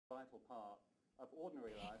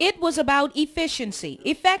It was about efficiency,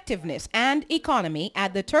 effectiveness, and economy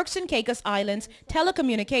at the Turks and Caicos Islands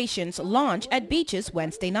Telecommunications launch at Beaches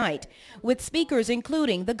Wednesday night, with speakers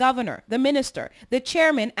including the governor, the minister, the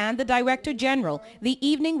chairman, and the director general. The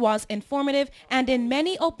evening was informative and in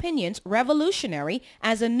many opinions revolutionary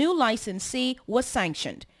as a new licensee was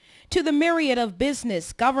sanctioned. To the myriad of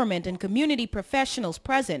business, government, and community professionals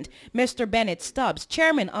present, Mr. Bennett Stubbs,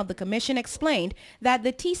 chairman of the commission, explained that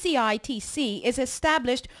the TCI-TC is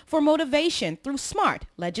established for motivation through smart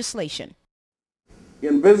legislation.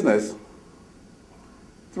 In business,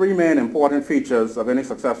 three main important features of any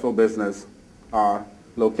successful business are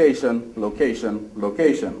location, location,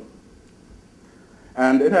 location.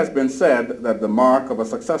 And it has been said that the mark of a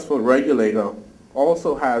successful regulator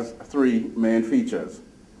also has three main features: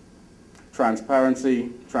 transparency,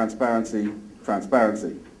 transparency,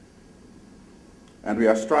 transparency. And we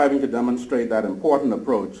are striving to demonstrate that important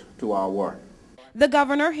approach to our work. The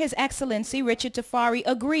governor, His Excellency Richard Tafari,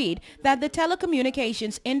 agreed that the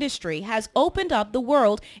telecommunications industry has opened up the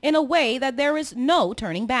world in a way that there is no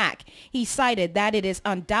turning back. He cited that it is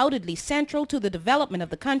undoubtedly central to the development of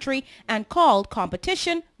the country and called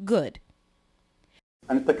competition good.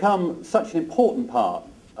 And it's become such an important part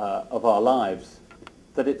of our lives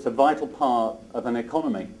that it's a vital part of an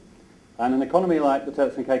economy. And an economy like the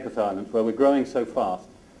Turks and Caicos Islands, where we're growing so fast,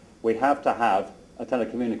 we have to have a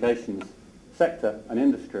telecommunications sector, an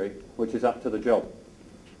industry, which is up to the job.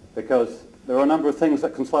 Because there are a number of things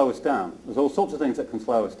that can slow us down. There's all sorts of things that can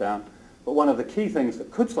slow us down, but one of the key things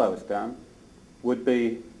that could slow us down would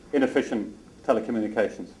be inefficient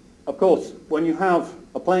telecommunications. Of course, when you have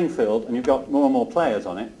a playing field and you've got more and more players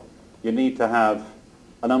on it, you need to have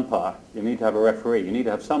an umpire, you need to have a referee, you need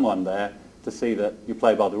to have someone there to see that you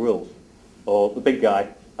play by the rules. Or the big guy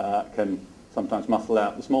can sometimes muscle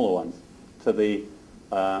out the smaller ones to the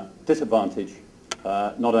disadvantage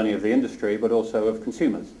not only of the industry but also of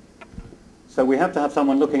consumers. So we have to have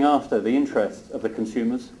someone looking after the interests of the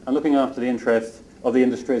consumers and looking after the interests of the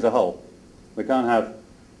industry as a whole. We can't have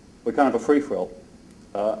a free-for-all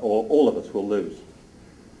or all of us will lose.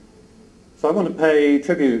 So I want to pay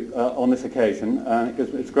tribute on this occasion, and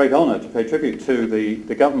it's a great honour to pay tribute to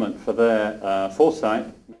the government for their foresight.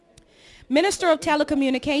 Minister of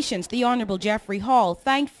Telecommunications, the Honorable Jeffrey Hall,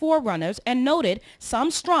 thanked forerunners and noted some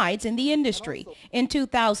strides in the industry. In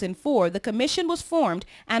 2004, the commission was formed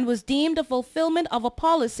and was deemed a fulfillment of a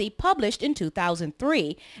policy published in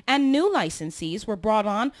 2003, and new licensees were brought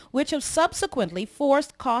on which have subsequently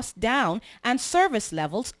forced costs down and service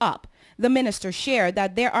levels up. The minister shared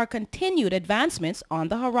that there are continued advancements on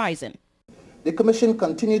the horizon. The Commission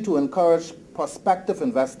continued to encourage prospective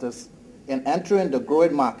investors in entering the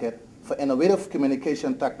growing market for innovative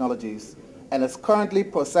communication technologies and is currently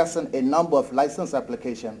processing a number of license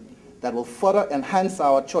applications that will further enhance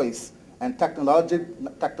our choice and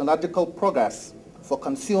technological progress for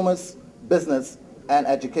consumers, business, and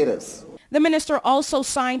educators. The minister also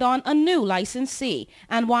signed on a new licensee,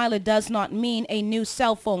 and while it does not mean a new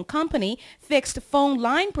cell phone company, fixed phone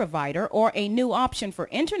line provider, or a new option for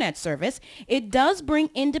internet service, it does bring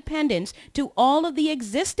independence to all of the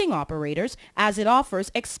existing operators as it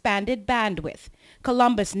offers expanded bandwidth.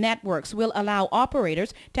 Columbus Networks will allow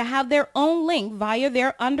operators to have their own link via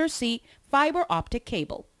their undersea fiber optic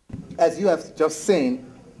cable. As you have just seen,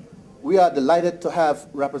 we are delighted to have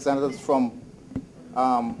representatives from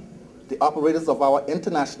the operators of our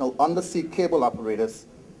international undersea cable operators,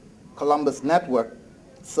 Columbus Network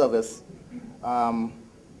Service,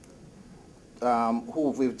 who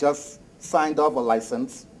we've just signed off a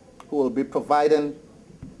license, who will be providing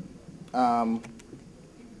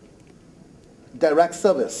direct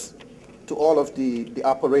service to all of the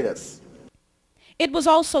operators. It was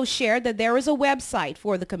also shared that there is a website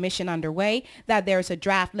for the commission underway, that there is a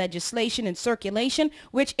draft legislation in circulation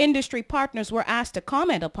which industry partners were asked to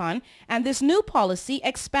comment upon, and this new policy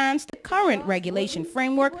expands the current regulation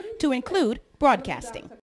framework to include broadcasting.